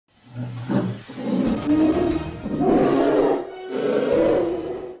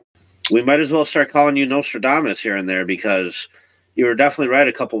we might as well start calling you Nostradamus here and there, because you were definitely right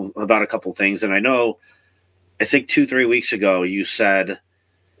about a couple things. And I think 2-3 weeks ago, you said,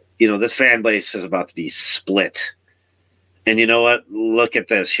 this fan base is about to be split. And you know what? Look at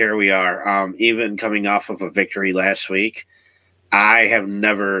this. Here we are. Even coming off of a victory last week, I have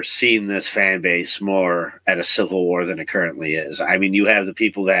never seen this fan base more at a civil war than it currently is. I mean, you have the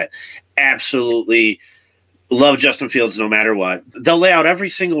people that absolutely love Justin Fields no matter what. They'll lay out every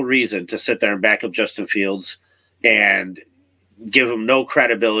single reason to sit there and back up Justin Fields and give him no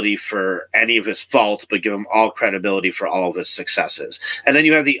credibility for any of his faults, but give him all credibility for all of his successes. And then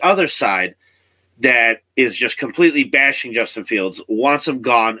you have the other side that is just completely bashing Justin Fields, wants him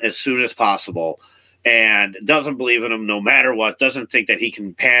gone as soon as possible, and doesn't believe in him no matter what, doesn't think that he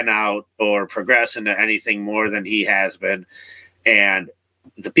can pan out or progress into anything more than he has been. And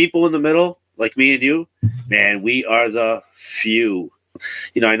the people in the middle, like me and you, man, we are the few.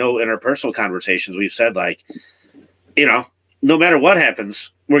 I know in our personal conversations we've said, no matter what happens,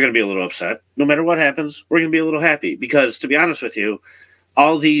 we're going to be a little upset. No matter what happens, we're going to be a little happy, because to be honest with you,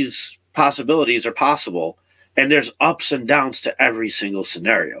 all these possibilities are possible, and there's ups and downs to every single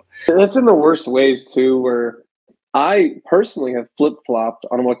scenario. That's in the worst ways too, where I personally have flip-flopped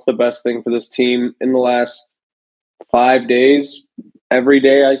on what's the best thing for this team in the last 5 days. Every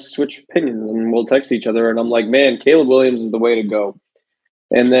day I switch opinions, and we'll text each other, and I'm like, man, Caleb Williams is the way to go.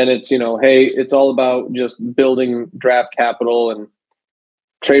 And then it's, hey, it's all about just building draft capital and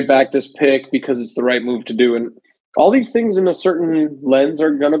trade back this pick because it's the right move to do. And all these things in a certain lens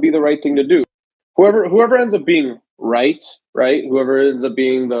are going to be the right thing to do. Whoever ends up being right? Whoever ends up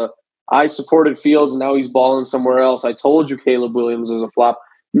being I supported Fields and now he's balling somewhere else. I told you Caleb Williams is a flop.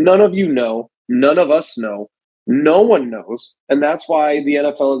 None of you know. None of us know. No one knows. And that's why the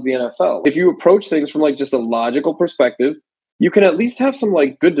NFL is the NFL. If you approach things from just a logical perspective, you can at least have some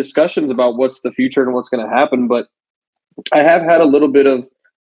good discussions about what's the future and what's going to happen. But I have had a little bit of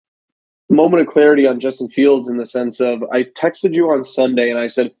moment of clarity on Justin Fields, in the sense of, I texted you on Sunday and I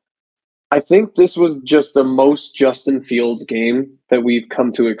said, I think this was just the most Justin Fields game that we've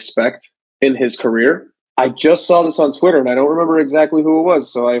come to expect in his career. I just saw this on Twitter and I don't remember exactly who it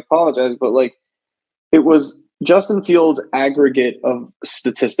was, so I apologize, but it was Justin Fields' aggregate of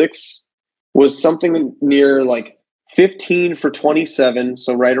statistics was something near 15 for 27,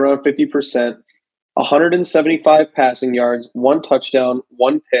 so right around 50%, 175 passing yards, 1 touchdown,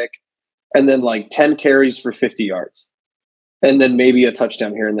 1 pick, and then 10 carries for 50 yards, and then maybe a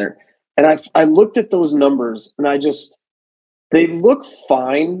touchdown here and there. And I looked at those numbers, and they look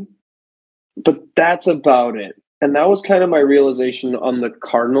fine, but that's about it. And that was kind of my realization on the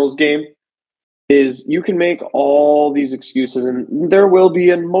Cardinals game, is you can make all these excuses, and there will be,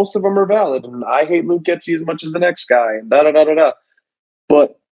 and most of them are valid. And I hate Luke Getsy as much as the next guy, and da-da-da-da-da.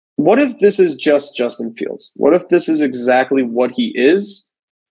 But what if this is just Justin Fields? What if this is exactly what he is?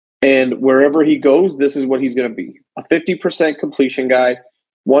 And wherever he goes, this is what he's going to be. A 50% completion guy,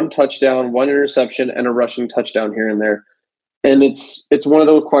 1 touchdown, 1 interception, and a rushing touchdown here and there. And it's one of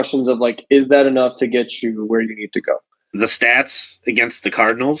those questions of is that enough to get you where you need to go? The stats against the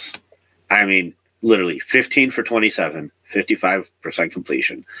Cardinals, I mean, literally 15 for 27, 55%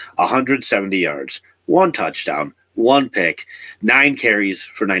 completion, 170 yards, 1 touchdown, 1 pick, 9 carries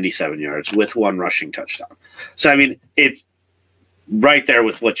for 97 yards with 1 rushing touchdown. So, I mean, it's right there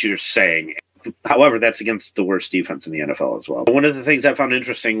with what you're saying. However, that's against the worst defense in the NFL as well. One of the things I found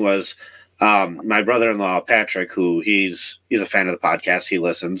interesting was my brother-in-law, Patrick, who he's a fan of the podcast. He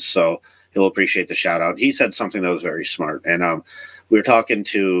listens, so he'll appreciate the shout-out. He said something that was very smart. And we were talking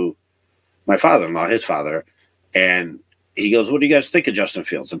to my father-in-law, his father, and he goes, what do you guys think of Justin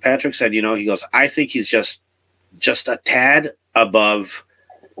Fields? And Patrick said, he goes, I think he's just a tad above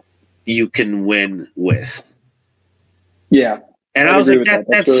you can win with. Yeah. And I was like,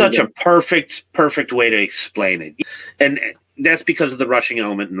 that's really such a perfect way to explain it. And that's because of the rushing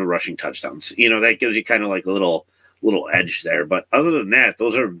element and the rushing touchdowns. That gives you kind of a little edge there. But other than that,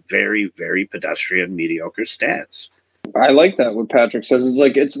 those are very, very pedestrian, mediocre stats. I like that what Patrick says.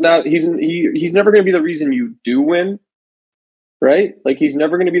 It's it's not, he's never going to be the reason you do win, right? He's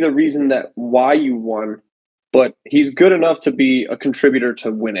never going to be the reason why you won, but he's good enough to be a contributor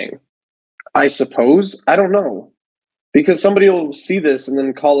to winning. I suppose. I don't know. Because somebody will see this and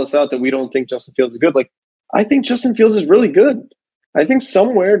then call us out that we don't think Justin Fields is good. I think Justin Fields is really good. I think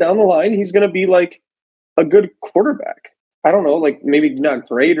somewhere down the line, he's going to be a good quarterback. I don't know, maybe not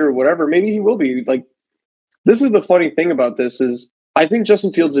great or whatever. Maybe he will be. This is the funny thing about this is I think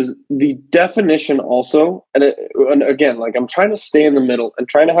Justin Fields is the definition also. And again, I'm trying to stay in the middle and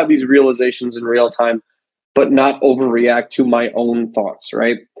trying to have these realizations in real time, but not overreact to my own thoughts,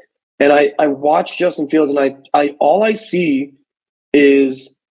 right? And I watch Justin Fields, and I all I see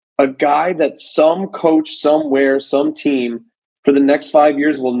is a guy that some coach somewhere, some team for the next 5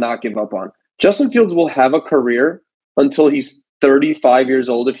 years will not give up on. Justin Fields will have a career until he's 35 years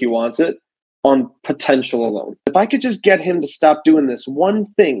old if he wants it on potential alone. If I could just get him to stop doing this one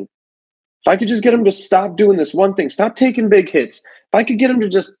thing, if I could just get him to stop doing this one thing, stop taking big hits, if I could get him to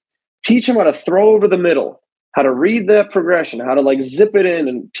just teach him how to throw over the middle, how to read that progression, how to like zip it in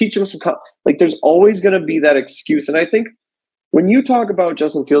and teach him some, like there's always going to be that excuse. And I think when you talk about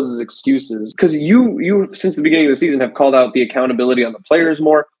Justin Fields' excuses, because you since the beginning of the season have called out the accountability on the players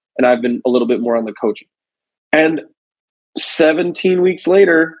more, and I've been a little bit more on the coaching. And 17 weeks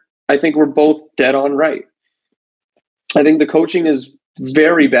later, I think we're both dead on right. I think the coaching is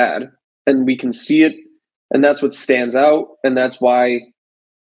very bad, and we can see it, and that's what stands out, and that's why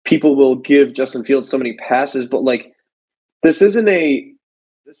people will give Justin Fields so many passes. But like, this isn't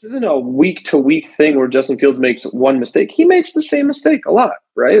a week to week thing where Justin Fields makes one mistake. He makes the same mistake a lot,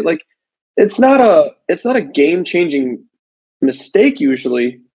 right? Like, it's not a game changing mistake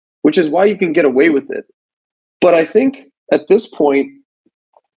usually, which is why you can get away with it. But I think at this point,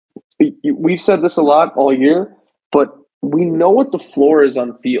 we've said this a lot all year, but we know what the floor is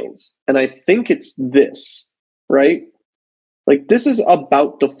on Fields. And I think it's this, right? Like, this is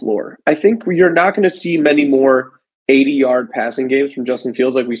about the floor. I think you're not going to see many more 80-yard passing games from Justin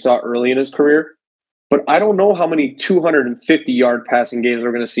Fields like we saw early in his career. But I don't know how many 250-yard passing games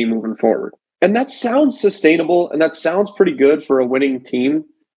we're going to see moving forward. And that sounds sustainable, and that sounds pretty good for a winning team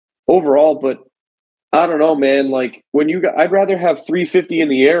overall. But I don't know, man. Like, I'd rather have 350 in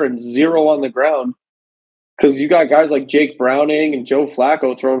the air and 0 on the ground, because you got guys like Jake Browning and Joe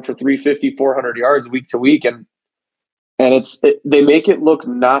Flacco throwing for 350, 400 yards week to week, and they make it look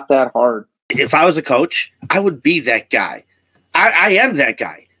not that hard. If I was a coach, I would be that guy. I am that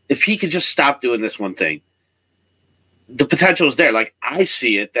guy. If he could just stop doing this one thing, the potential is there. Like, I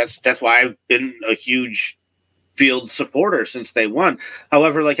see it. That's why I've been a huge Field supporter since they won.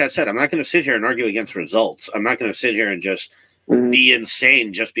 However, like I said, I'm not going to sit here and argue against results. I'm not going to sit here and just be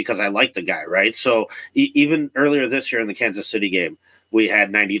insane just because I like the guy, right? So even earlier this year in the Kansas City game, we had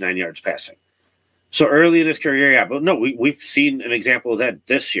 99 yards passing. So early in his career, yeah, but no, we've seen an example of that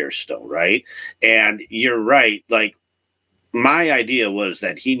this year still, right? And you're right. Like, my idea was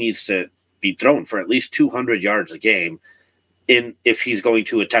that he needs to be thrown for at least 200 yards a game if he's going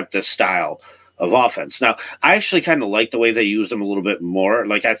to attempt this style of offense. Now, I actually kind of like the way they used him a little bit more.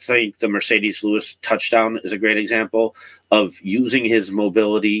 Like, I think the Mercedes Lewis touchdown is a great example of using his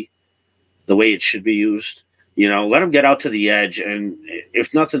mobility the way it should be used. You know, let him get out to the edge, and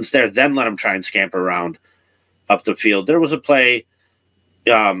if nothing's there, then let him try and scamper around up the field. There was a play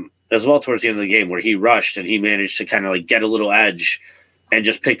as well towards the end of the game where he rushed and he managed to kind of like get a little edge and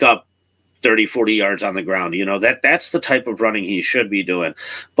just pick up 30, 40 yards on the ground. You know, that's the type of running he should be doing.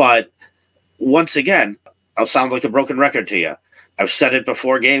 But once again, I'll sound like a broken record to you. I've said it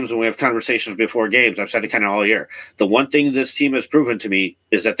before games when we have conversations before games. I've said it kind of all year. The one thing this team has proven to me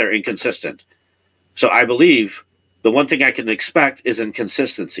is that they're inconsistent. So I believe the one thing I can expect is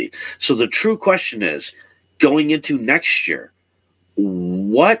inconsistency. So the true question is, going into next year,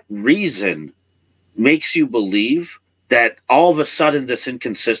 what reason makes you believe that all of a sudden this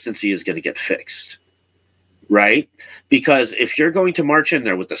inconsistency is going to get fixed, right? Because if you're going to march in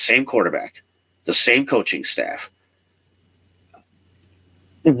there with the same quarterback, the same coaching staff,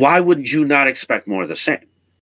 why would you not expect more of the same?